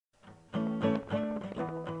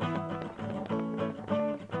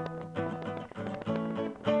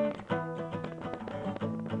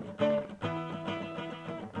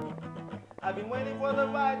waiting for the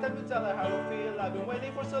right time to tell her how I feel. I've been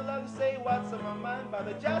waiting for so long to say what's on my mind, but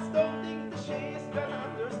I just don't think that she's gonna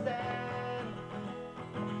understand.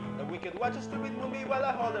 That we could watch a stupid movie while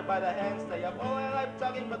I hold her by the hand. Stay up all night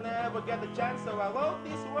talking but never get the chance. So I wrote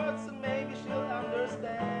these words so maybe she'll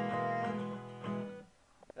understand.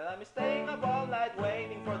 That I'm staying up all night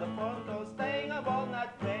waiting for the phone call. Staying up all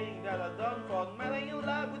night praying that I don't fall. Madly in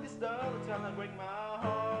love with this girl, it's gonna break my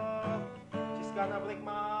heart. She's gonna break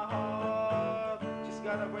my heart. She's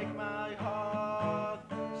gonna break my heart.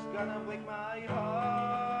 She's gonna break my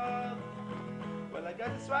heart. Well, I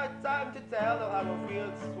guess it's right time to tell her how I feel.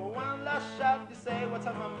 Just for one last shot to say what's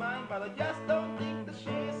on my mind, but I just don't think that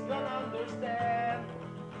she's gonna understand.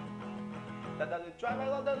 That I will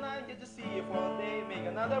travel all the night just to see you for a day. Make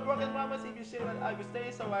another broken promise if you say that I will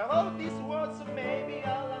stay. So I wrote these words so maybe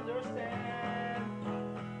I'll understand.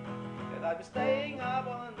 That I'll be staying up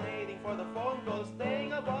all night waiting for the phone call.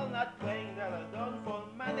 Staying up all night praying that I don't fall.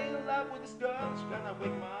 Madly in love with this girl, she's gonna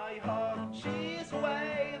break my heart. She's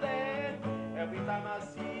waiting every time I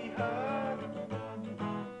see her.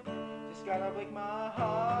 She's gonna break my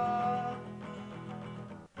heart.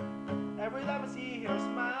 Every time I see her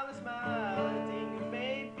smile and smile, I think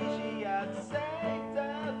maybe she had saved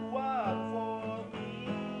that one for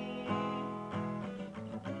me.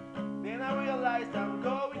 Then I realized I'm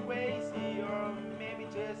going crazy, or maybe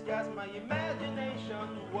just my imagination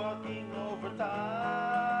working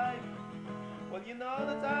overtime. Well, you know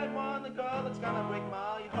that I want a girl that's gonna break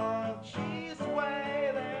my heart. She's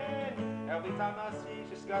waiting. Every time I see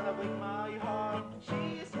she's gonna break my heart.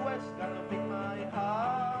 She's waiting, she's gonna break my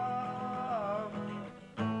heart.